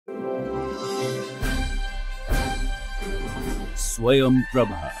Swayam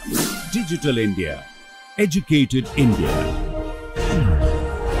Prabha. Digital India. Educated India.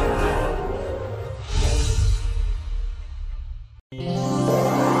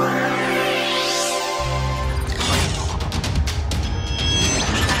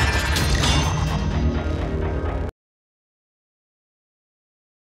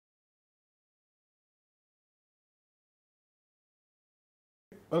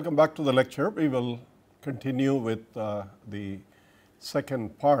 Welcome back to the lecture. We will continue with the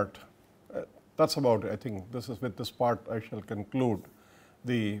second part. That's about it. I think this is with this part I shall conclude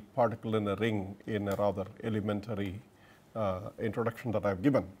the particle in a ring in a rather elementary introduction that I have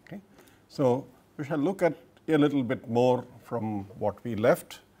given. Okay. So, we shall look at a little bit more from what we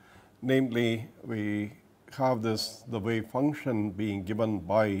left, namely we have this the wave function being given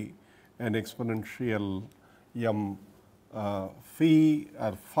by an exponential m phi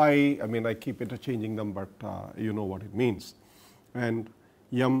or phi. I mean, I keep interchanging them, but you know what it means. And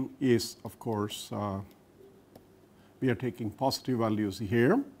m is, of course, we are taking positive values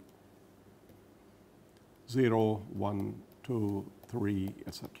here 0, 1, 2, 3,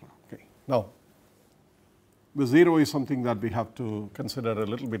 etc. Okay. Now, the 0 is something that we have to consider a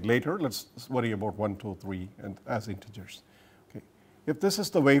little bit later. Let's worry about 1, 2, 3 and as integers. Okay. If this is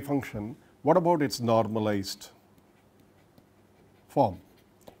the wave function, what about its normalized form?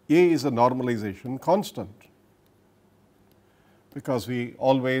 A is a normalization constant, because we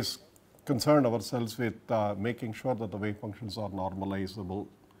always concern ourselves with making sure that the wave functions are normalizable.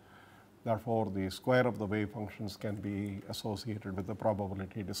 Therefore, the square of the wave functions can be associated with the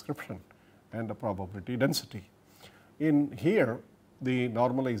probability description and the probability density. In here, the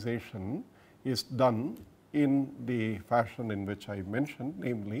normalization is done in the fashion in which I mentioned,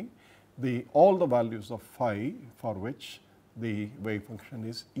 namely all the values of phi for which the wave function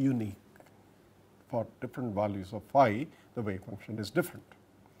is unique. For different values of phi, the wave function is different.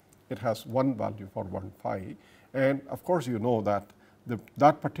 It has one value for one phi, and of course, you know that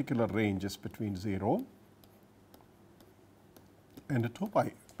that particular range is between 0 and 2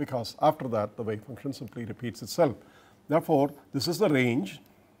 pi, because after that the wave function simply repeats itself. Therefore, this is the range,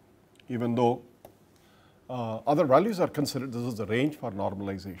 even though other values are considered, this is the range for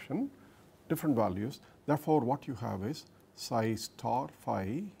normalization, different values. Therefore, what you have is psi star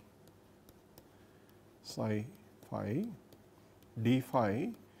phi, psi phi, d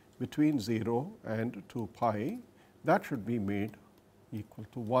phi between 0 and 2 pi, that should be made equal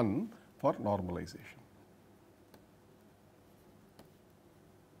to 1 for normalization.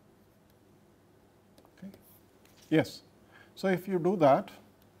 Okay. Yes. So, if you do that,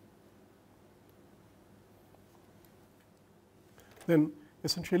 then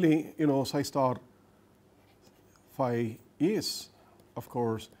essentially, you know, psi star phi is, of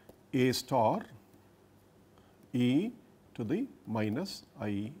course, a star e to the minus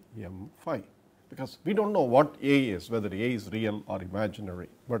I m phi, because we do not know what a is, whether a is real or imaginary,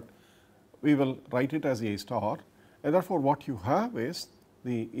 but we will write it as a star, and therefore, what you have is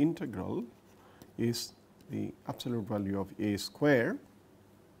the integral is the absolute value of a square,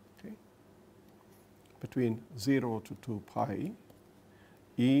 okay, between 0 to 2 pi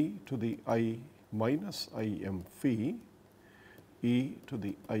e to the I minus I m phi e to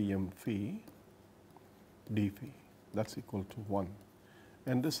the I m phi d phi, that is equal to 1,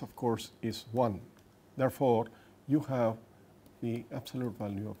 and this of course is 1. Therefore, you have the absolute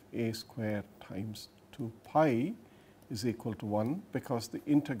value of a square times 2 pi is equal to 1, because the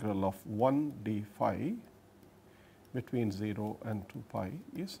integral of 1 d phi between 0 and 2 pi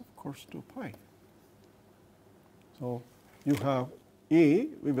is of course 2 pi. So, you have a,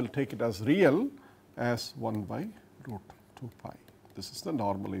 we will take it as real as 1 by root 2 pi. This is the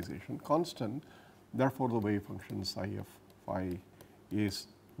normalization constant. Therefore, the wave function psi of phi is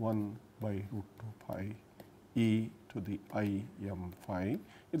 1 by root 2 pi e to the I m phi.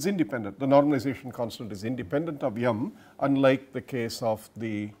 It is independent. The normalization constant is independent of m, unlike the case of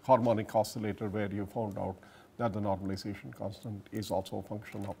the harmonic oscillator, where you found out that the normalization constant is also a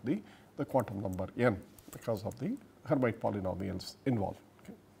function of the quantum number n, because of the Hermite polynomials involved.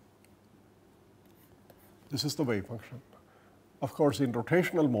 Okay. This is the wave function. Of course, in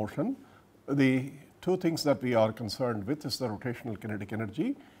rotational motion, the two things that we are concerned with is the rotational kinetic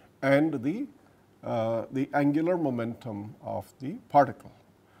energy and the angular momentum of the particle.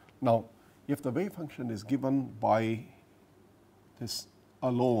 Now, if the wave function is given by this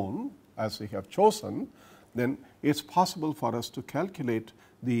alone, as we have chosen, then it is possible for us to calculate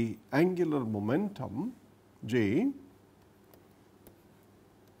the angular momentum j.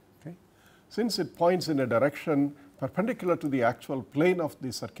 Okay. Since it points in a direction perpendicular to the actual plane of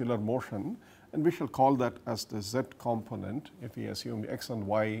the circular motion, and we shall call that as the z component if we assume x and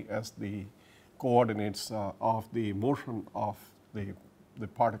y as the coordinates of the motion of the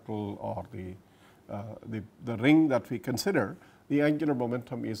particle or the ring that we consider. The angular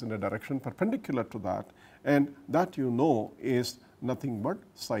momentum is in a direction perpendicular to that, and that you know is nothing but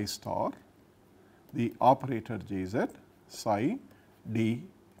psi star, the operator Jz, psi d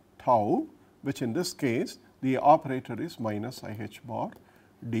tau, which in this case the operator is minus I h bar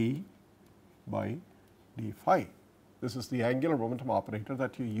d by d phi. This is the angular momentum operator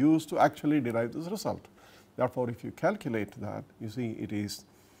that you use to actually derive this result. Therefore, if you calculate that, you see it is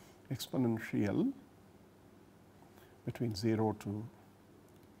exponential between 0 to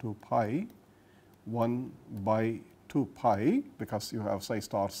 2 pi 1 by 2 pi, because you have psi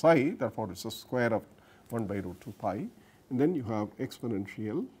star psi, therefore, it is a square of 1 by root 2 pi, and then you have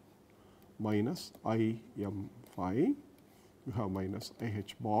exponential minus I m phi, you have minus I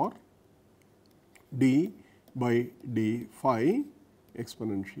h bar d by d phi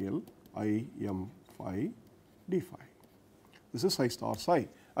exponential I m phi d phi. This is psi star psi.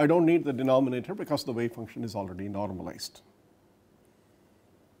 I do not need the denominator because the wave function is already normalized.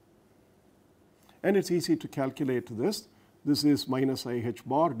 And it is easy to calculate this. This is minus I h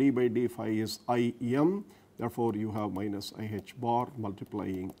bar, d by d phi is I m, therefore, you have minus I h bar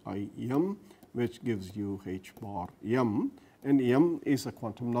multiplying I m, which gives you h bar m, and m is a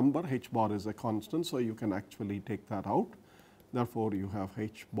quantum number, h bar is a constant, so you can actually take that out. Therefore, you have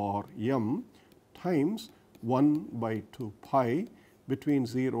h bar m times 1 by 2 pi between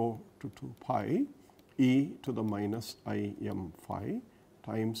 0 to 2 pi e to the minus I m phi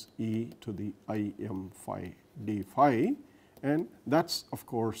times e to the I m phi d phi, and that is of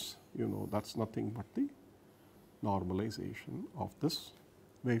course, you know, that is nothing but the normalization of this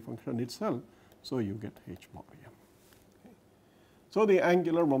wave function itself. So, you get h bar m. Okay. So, the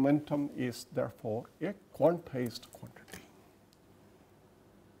angular momentum is therefore a quantized quantity.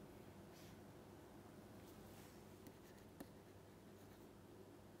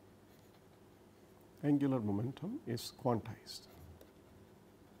 Angular momentum is quantized.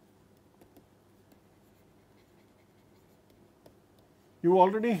 You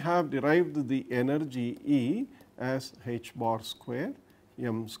already have derived the energy E as h bar square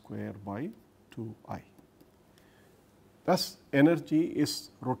m square by 2 I. Thus, energy is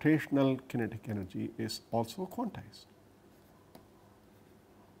rotational kinetic energy is also quantized.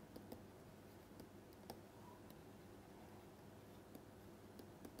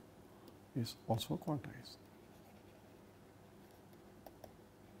 Is also quantized.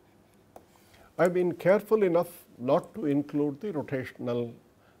 I have been careful enough not to include the rotational,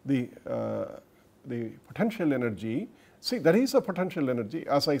 the potential energy. See, there is a potential energy,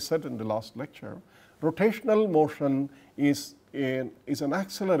 as I said in the last lecture. Rotational motion is an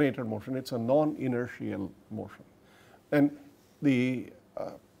accelerated motion, it is a non-inertial motion, and the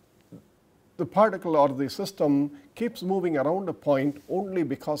particle or the system keeps moving around a point only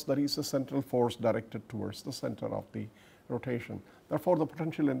because there is a central force directed towards the center of the rotation. Therefore, the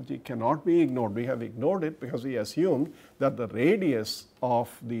potential energy cannot be ignored. We have ignored it because we assumed that the radius of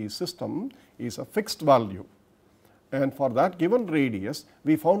the system is a fixed value, and for that given radius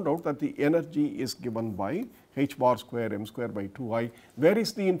we found out that the energy is given by h bar square m square by 2 I. Where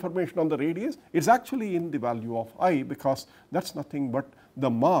is the information on the radius? It is actually in the value of I, because that is nothing but the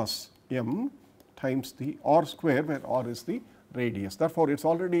mass m times the r square, where r is the radius. Therefore, it is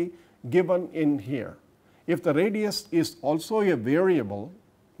already given in here. If the radius is also a variable,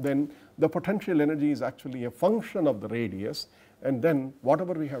 then the potential energy is actually a function of the radius, and then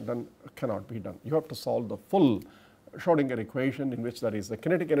whatever we have done cannot be done. You have to solve the full Schrodinger equation, in which there is the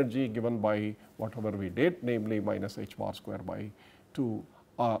kinetic energy given by whatever we did, namely minus h bar square by 2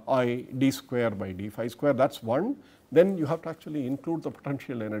 I d square by d phi square, that is one. Then you have to actually include the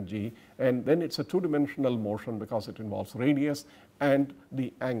potential energy, and then it is a two-dimensional motion because it involves radius and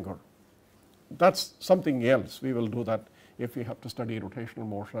the angle. That is something else. We will do that if we have to study rotational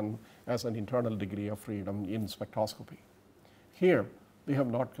motion as an internal degree of freedom in spectroscopy. Here, we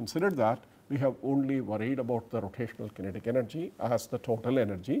have not considered that. We have only worried about the rotational kinetic energy as the total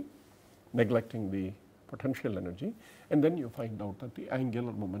energy, neglecting the potential energy, and then you find out that the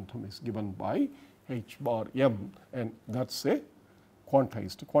angular momentum is given by h bar m, and that is a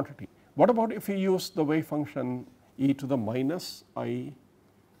quantized quantity. What about if we use the wave function e to the minus I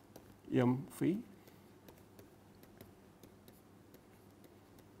m phi,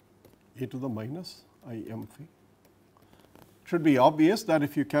 e to the minus I m phi? It should be obvious that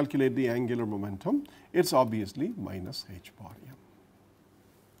if you calculate the angular momentum, it is obviously minus h bar m.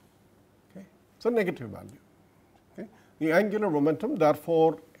 Okay. It is a negative value. Okay. The angular momentum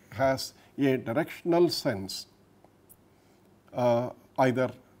therefore has a directional sense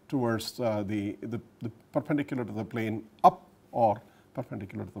either towards the perpendicular to the plane up or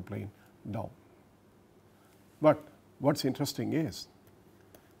perpendicular to the plane down. But what is interesting is,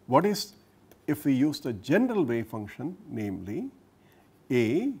 what is if we use the general wave function, namely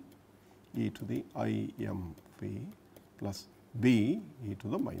a e to the I m phi plus b e to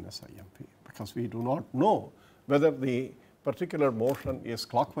the minus I m phi, because we do not know whether the particular motion is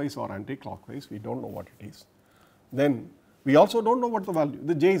clockwise or anti-clockwise, we do not know what it is. Then we also do not know what the value,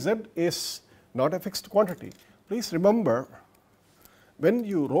 the Jz is not a fixed quantity. Please remember, when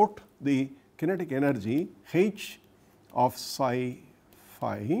you wrote the kinetic energy, h of psi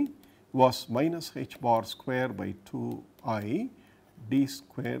phi was minus h bar square by 2 I d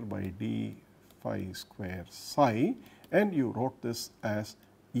square by d phi square psi, and you wrote this as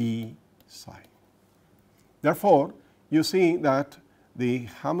E psi. Therefore, you see that the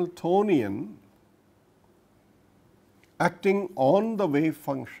Hamiltonian acting on the wave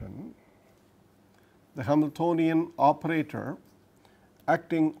function, the Hamiltonian operator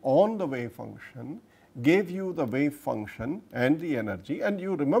acting on the wave function gave you the wave function and the energy, and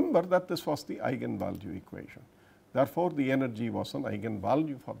you remember that this was the eigenvalue equation. Therefore, the energy was an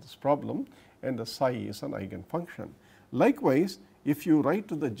eigenvalue for this problem and the psi is an eigenfunction. Likewise, if you write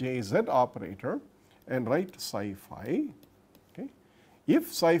to the Jz operator and write psi phi, okay,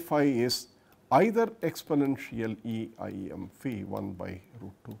 if psi phi is either exponential E I m phi 1 by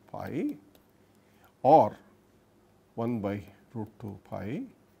root 2 pi or 1 by root 2 pi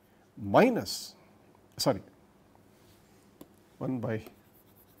minus, sorry, 1 by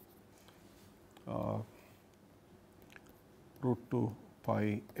root 2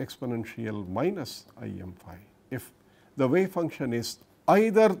 pi exponential minus I m phi. If the wave function is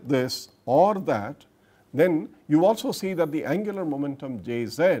either this or that, then you also see that the angular momentum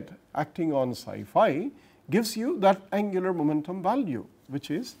Jz acting on psi phi gives you that angular momentum value, which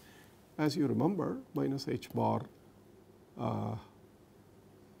is, as you remember, minus h bar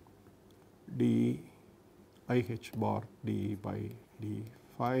d I h bar d by d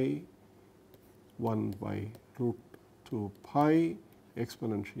phi 1 by root 2 pi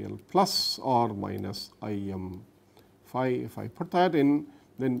exponential plus or minus I m phi. If I put that in,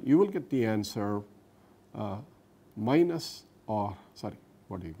 then you will get the answer minus or, sorry,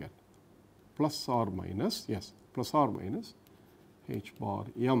 what do you get? Plus or minus, yes, plus or minus h bar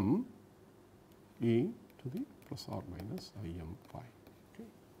m e to the plus or minus I m phi. Okay.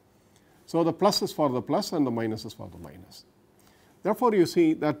 So, the plus is for the plus and the minus is for the minus. Therefore, you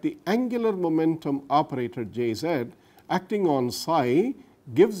see that the angular momentum operator Jz acting on psi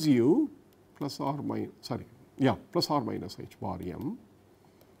gives you plus or minus, sorry, yeah, plus or minus h bar m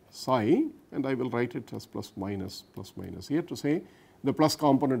psi, and I will write it as plus minus here to say the plus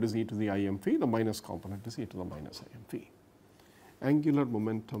component is e to the I m phi, the minus component is e to the minus I m phi. Angular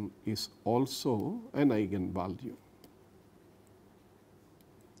momentum is also an eigenvalue.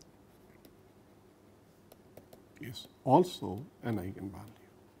 Is also an eigenvalue.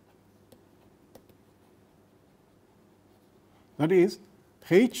 That is,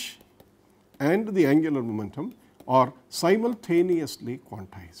 h and the angular momentum are simultaneously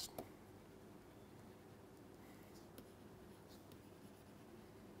quantized.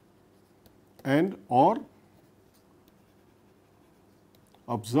 And or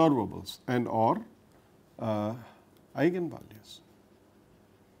observables and or eigenvalues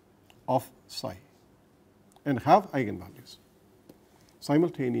of psi, and have eigenvalues,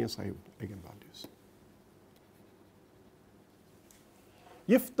 simultaneous eigenvalues.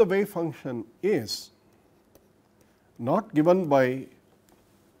 If the wave function is not given by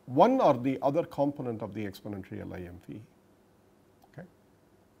one or the other component of the exponential I m phi, okay,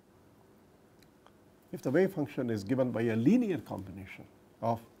 if the wave function is given by a linear combination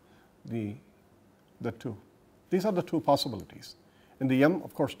of the two, these are the two possibilities. And the m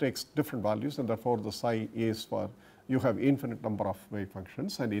of course takes different values, and therefore, the psi is for, you have infinite number of wave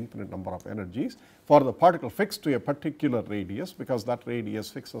functions and infinite number of energies for the particle fixed to a particular radius, because that radius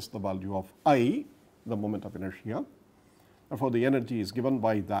fixes the value of I, the moment of inertia. Therefore, the energy is given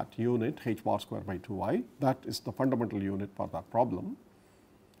by that unit h bar square by 2 I, that is the fundamental unit for that problem.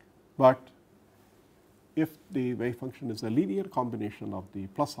 But if the wave function is a linear combination of the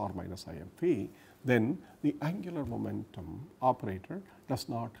plus or minus I m phi, then the angular momentum operator does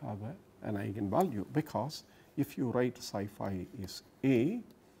not have an eigenvalue, because if you write psi phi is a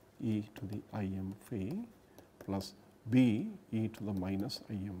e to the I m phi plus b e to the minus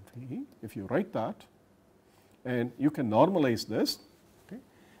I m phi, if you write that, and you can normalize this, okay,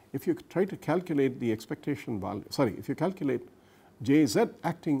 if you try to calculate the expectation value, sorry, if you calculate Jz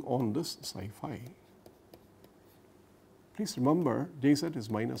acting on this psi phi. Please remember Jz is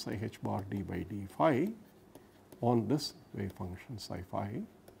minus I h bar d by d phi on this wave function psi phi,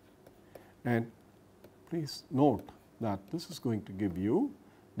 and please note that this is going to give you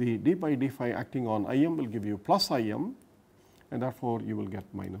the d by d phi acting on Im will give you plus Im, and therefore, you will get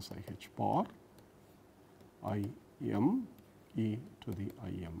minus I h bar Im e to the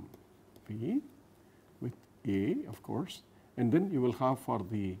Im v with A, of course, and then you will have for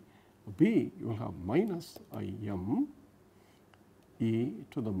the B, you will have minus Im e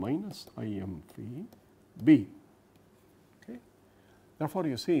to the minus Im v B. Okay. Therefore,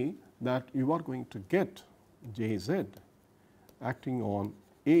 you see that you are going to get Jz acting on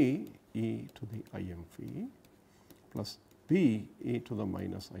A e to the Im v plus B e to the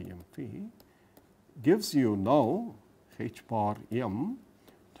minus Im v gives you now h bar m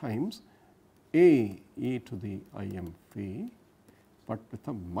times A e to the Im v, but with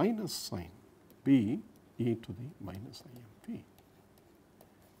a minus sign B e to the minus Im v.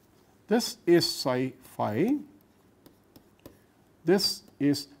 This is psi phi. This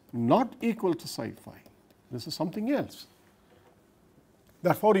is not equal to psi phi. This is something else.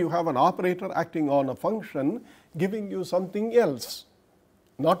 Therefore, you have an operator acting on a function giving you something else,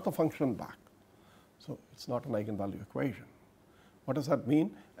 not the function back. So, it is not an eigenvalue equation. What does that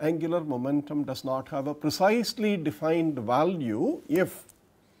mean? Angular momentum does not have a precisely defined value if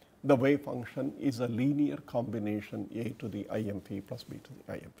the wave function is a linear combination A to the Imp plus B to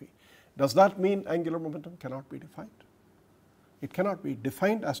the Imp. Does that mean angular momentum cannot be defined? It cannot be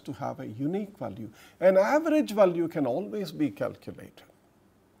defined as to have a unique value. An average value can always be calculated.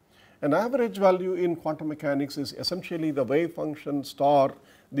 An average value in quantum mechanics is essentially the wave function star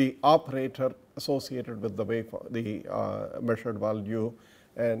the operator associated with the wave, measured value,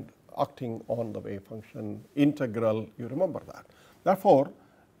 and acting on the wave function integral, you remember that. Therefore,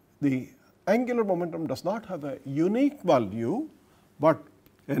 the angular momentum does not have a unique value, but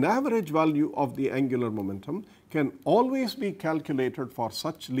an average value of the angular momentum can always be calculated for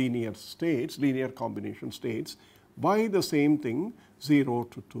such linear states, linear combination states, by the same thing 0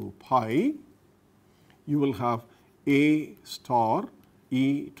 to 2 pi. You will have A star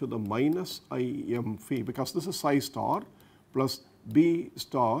e to the minus Im phi, because this is psi star, plus B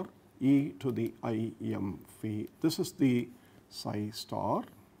star e to the Im phi. This is the psi star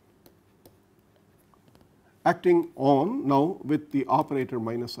acting on now with the operator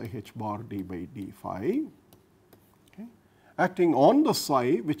minus I h bar d by d phi, okay, acting on the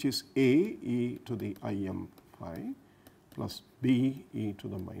psi which is A e to the Im phi plus B e to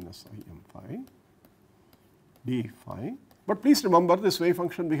the minus Im phi d phi. But please remember, this wave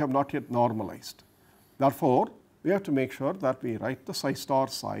function we have not yet normalized. Therefore, we have to make sure that we write the psi star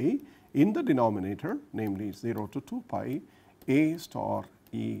psi in the denominator, namely 0 to 2 pi A star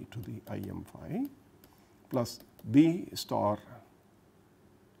e to the Im phi plus B star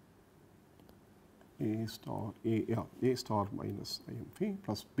A star minus Im phi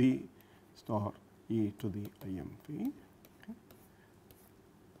plus B star e to the Im phi, okay,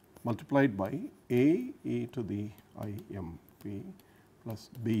 multiplied by A e to the Im phi plus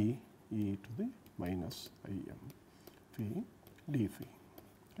B e to the minus Im phi d phi.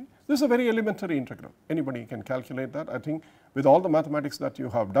 Okay. This is a very elementary integral. Anybody can calculate that. I think with all the mathematics that you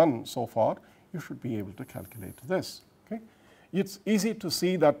have done so far, you should be able to calculate this. Okay. It is easy to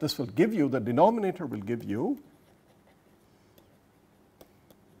see that this will give you, the denominator will give you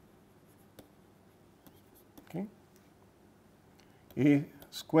A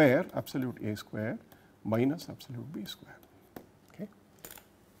square, absolute A square minus absolute B square. Okay.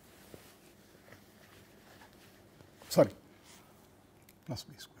 Sorry, plus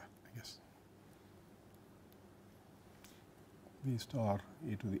B square, I guess. B star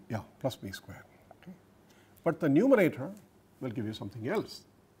e to the, plus B square. Okay. But the numerator will give you something else.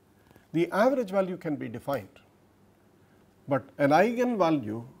 The average value can be defined, but an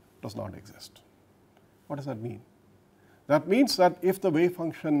eigenvalue does not exist. What does that mean? That means that if the wave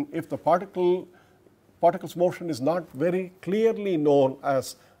function, if the particle's motion is not very clearly known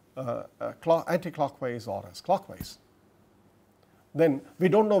as anti-clockwise or as clockwise, then we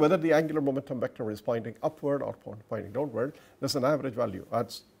don't know whether the angular momentum vector is pointing upward or pointing downward. There's an average value.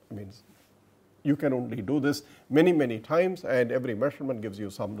 That means you can only do this many, many times, and every measurement gives you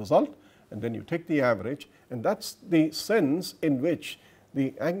some result, and then you take the average, and that's the sense in which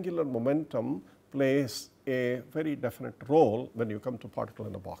the angular momentum plays a very definite role when you come to particle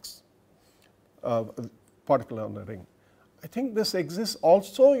in a box, particle on a ring. I think this exists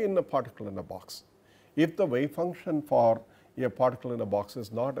also in a particle in a box. If the wave function for a particle in a box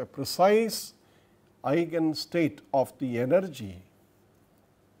is not a precise eigenstate of the energy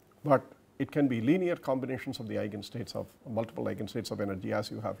but it can be linear combinations of the eigenstates of multiple eigenstates of energy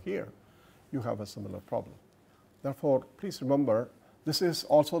as you have here, you have a similar problem. Therefore, please remember, this is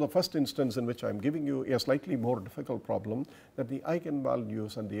also the first instance in which I am giving you a slightly more difficult problem, that the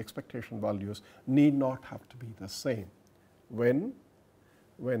eigenvalues and the expectation values need not have to be the same when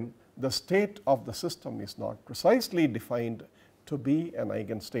the state of the system is not precisely defined to be an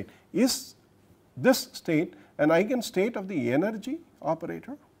eigenstate. Is this state an eigenstate of the energy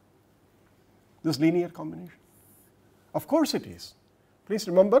operator, this linear combination? Of course it is. Please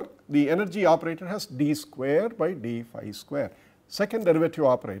remember, the energy operator has d square by d phi square. Second derivative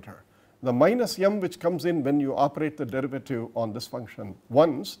operator, the minus m which comes in when you operate the derivative on this function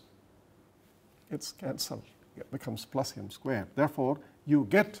once, it is cancelled, it becomes plus m square. Therefore, you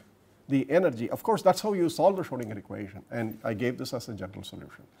get the energy. Of course, that is how you solve the Schrodinger equation, and I gave this as a general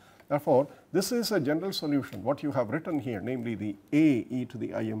solution. Therefore, this is a general solution. What you have written here, namely the a e to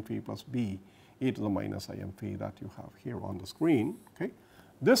the im phi plus b e to the minus im phi that you have here on the screen. Okay.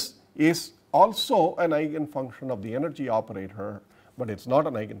 This is also an eigenfunction of the energy operator, but it is not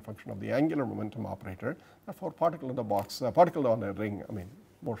an eigenfunction of the angular momentum operator. Therefore, particle in the box, particle on a ring, I mean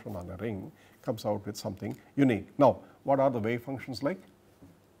motion on a ring, comes out with something unique. Now, what are the wave functions like?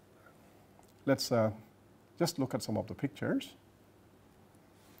 Let us just look at some of the pictures.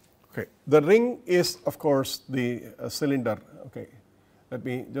 Okay. The ring is of course the cylinder. Okay. Let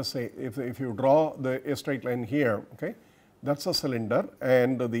me just say, if you draw a straight line here, okay, that is a cylinder,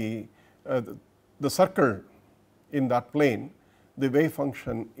 and the circle in that plane, the wave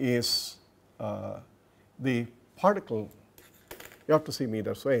function is the particle. You have to see me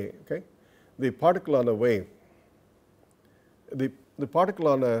this way. Okay. The particle on a wave, the particle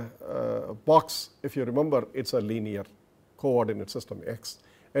on a box, if you remember, it is a linear coordinate system x,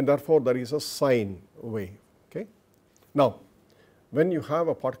 and therefore there is a sine wave. Okay. Now, when you have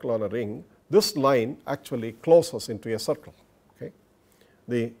a particle on a ring, this line actually closes into a circle. Okay.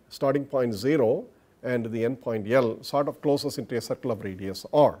 The starting point 0 and the end point L sort of closes into a circle of radius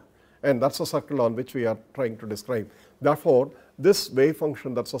r, and that is a circle on which we are trying to describe. Therefore, this wave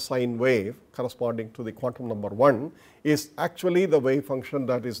function, that is a sine wave corresponding to the quantum number 1, is actually the wave function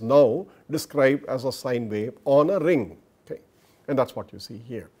that is now described as a sine wave on a ring. Okay. And that is what you see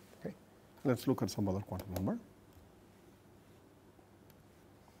here. Okay. Let us look at some other quantum number.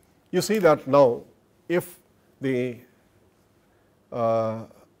 You see that now, if the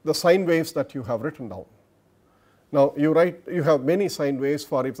sine waves that you have written down, now you have many sine waves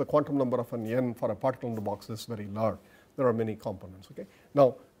for if the quantum number of an n for a particle in the box is very large, there are many components. Okay.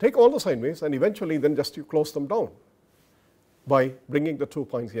 Now, take all the sine waves and eventually then just you close them down by bringing the 2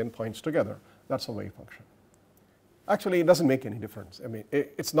 points, the n points together. That is a wave function. Actually, it does not make any difference. I mean,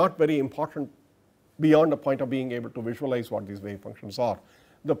 it is not very important beyond the point of being able to visualize what these wave functions are.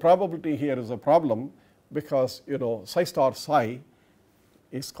 The probability here is a problem because psi star psi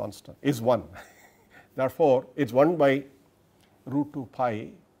is constant, is 1. Therefore, it is 1 by root 2 pi,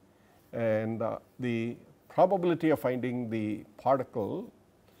 and the probability of finding the particle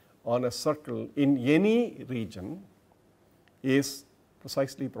on a circle in any region is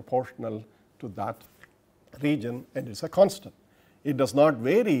precisely proportional to that region, and it is a constant. It does not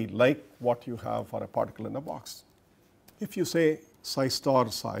vary like what you have for a particle in a box. If you say psi star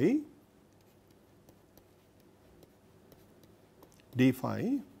psi d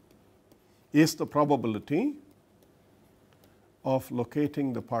phi is the probability of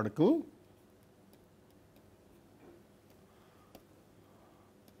locating the particle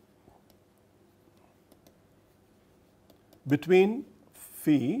between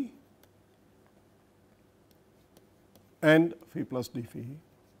phi and phi plus d phi,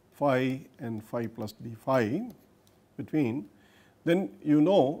 phi and phi plus d phi between, then you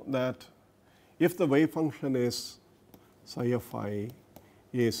know that if the wave function is psi of phi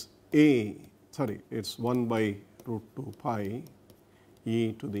is it is 1 by root 2 pi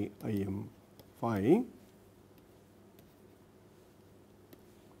e to the im phi,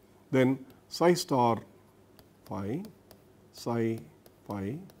 then psi star phi psi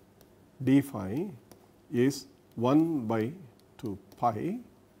phi d phi is 1 by 2 pi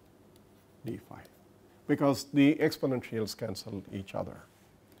d phi, because the exponentials cancel each other.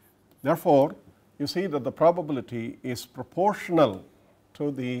 Therefore, you see that the probability is proportional to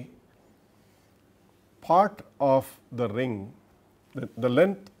the part of the ring, the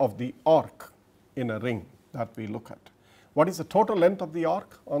length of the arc in a ring that we look at. What is the total length of the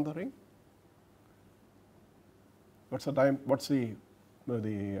arc on the ring? What's the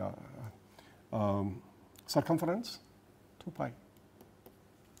circumference? 2 pi.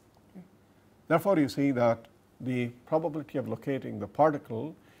 Okay. Therefore, you see that the probability of locating the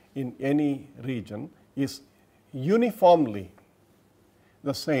particle in any region is uniformly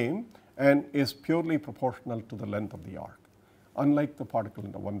the same and is purely proportional to the length of the arc, unlike the particle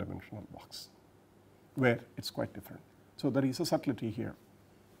in the one-dimensional box, where it's quite different. So there is a subtlety here.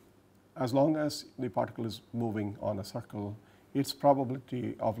 As long as the particle is moving on a circle, its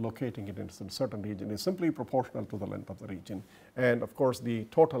probability of locating it in a certain region is simply proportional to the length of the region. And of course, the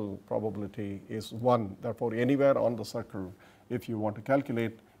total probability is 1. Therefore, anywhere on the circle, if you want to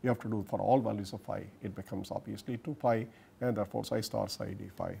calculate, you have to do for all values of phi. It becomes obviously 2 pi, and therefore psi star psi d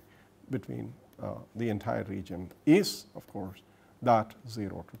phi between the entire region is, of course, that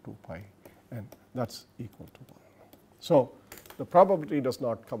 0 to 2 pi, and that's equal to 1. So the probability does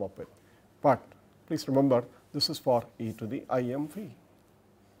not come up with, but please remember, this is for e to the im phi.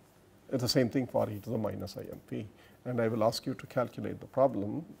 It's the same thing for e to the minus im phi. And I will ask you to calculate the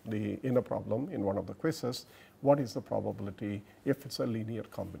problem, the inner problem in one of the quizzes. What is the probability if it's a linear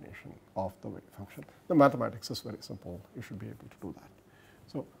combination of the wave function? The mathematics is very simple. You should be able to do that.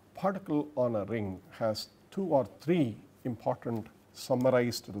 So particle on a ring has 2 or 3 important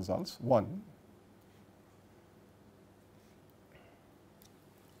summarized results. One,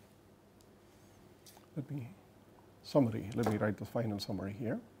 let me write the final summary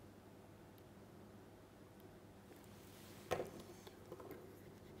here.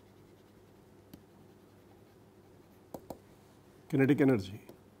 Kinetic energy,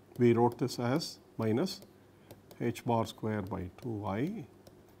 we wrote this as minus h bar square by 2I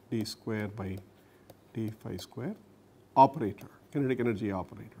d square by d phi square. Operator, kinetic energy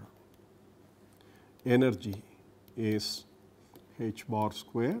operator. Energy is h bar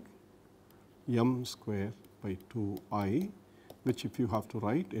square m square by 2I, which if you have to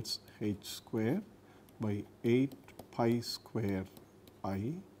write, it's h square by 8 pi square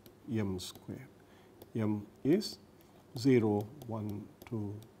I m square. M is 0, 1,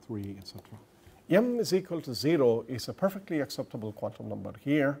 2, 3, etc. M is equal to 0 is a perfectly acceptable quantum number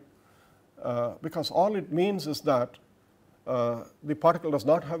here, because all it means is that the particle does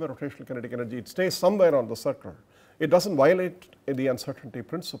not have a rotational kinetic energy. It stays somewhere on the circle. It doesn't violate the uncertainty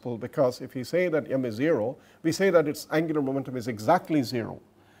principle, because if we say that m is 0, we say that its angular momentum is exactly 0.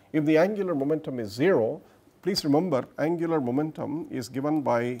 If the angular momentum is 0, please remember, angular momentum is given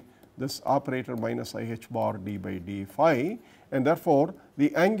by this operator minus I h bar d by d phi, and therefore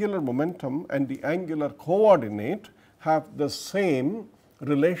the angular momentum and the angular coordinate have the same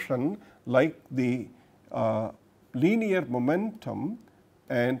relation like the linear momentum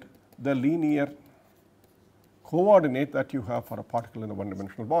and the linear coordinate that you have for a particle in a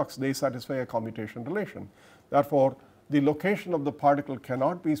one-dimensional box. They satisfy a commutation relation. Therefore, the location of the particle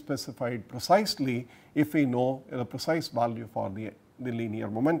cannot be specified precisely if we know the precise value for the linear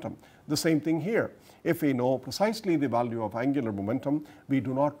momentum. The same thing here. If we know precisely the value of angular momentum, we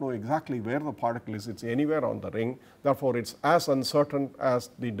do not know exactly where the particle is. It's anywhere on the ring. Therefore, it's as uncertain as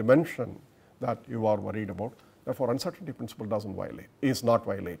the dimension that you are worried about. Therefore, uncertainty principle is not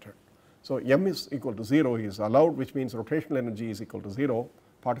violated. So m is equal to 0 is allowed, which means rotational energy is equal to 0.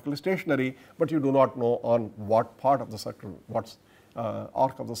 Particle is stationary, but you do not know on what part of the circle, what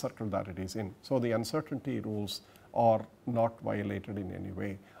arc of the circle that it is in. So the uncertainty rules are not violated in any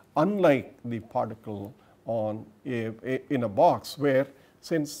way, unlike the particle on in a box, where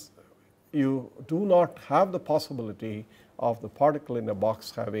since you do not have the possibility of the particle in a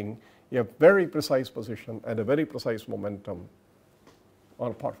box having a very precise position and a very precise momentum,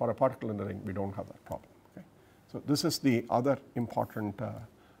 or for a particle in the ring, we don't have that problem. Okay? So this is the other important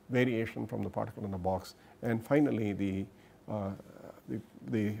variation from the particle in the box. And finally, the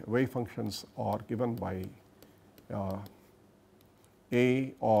wave functions are given by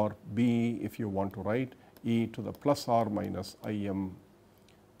A or B, if you want to write, e to the plus or minus im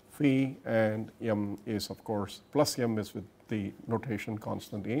phi, and m is of course, plus m is with the notation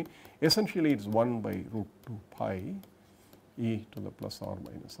constant a. Essentially, it's 1 by root 2 pi e to the plus or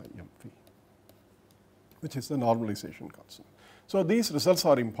minus im phi, which is the normalization constant. So these results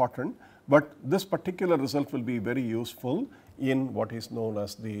are important, but this particular result will be very useful in what is known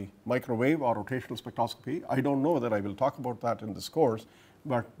as the microwave or rotational spectroscopy. I don't know whether I will talk about that in this course,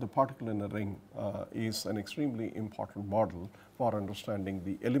 but the particle in a ring is an extremely important model for understanding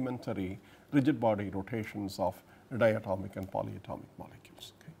the elementary rigid body rotations of diatomic and polyatomic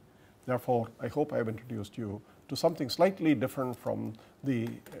molecules. Okay? Therefore, I hope I have introduced you to something slightly different from the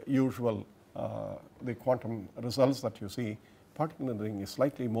usual the quantum results that you see. Particle in the ring is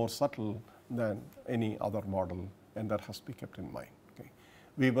slightly more subtle than any other model, and that has to be kept in mind. Okay.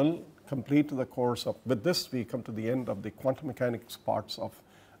 We will complete the course of, with this we come to the end of the quantum mechanics parts of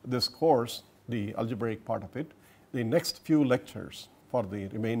this course, the algebraic part of it. The next few lectures for the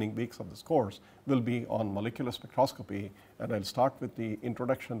remaining weeks of this course will be on molecular spectroscopy, and I will start with the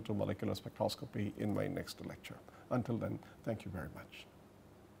introduction to molecular spectroscopy in my next lecture. Until then, thank you very much.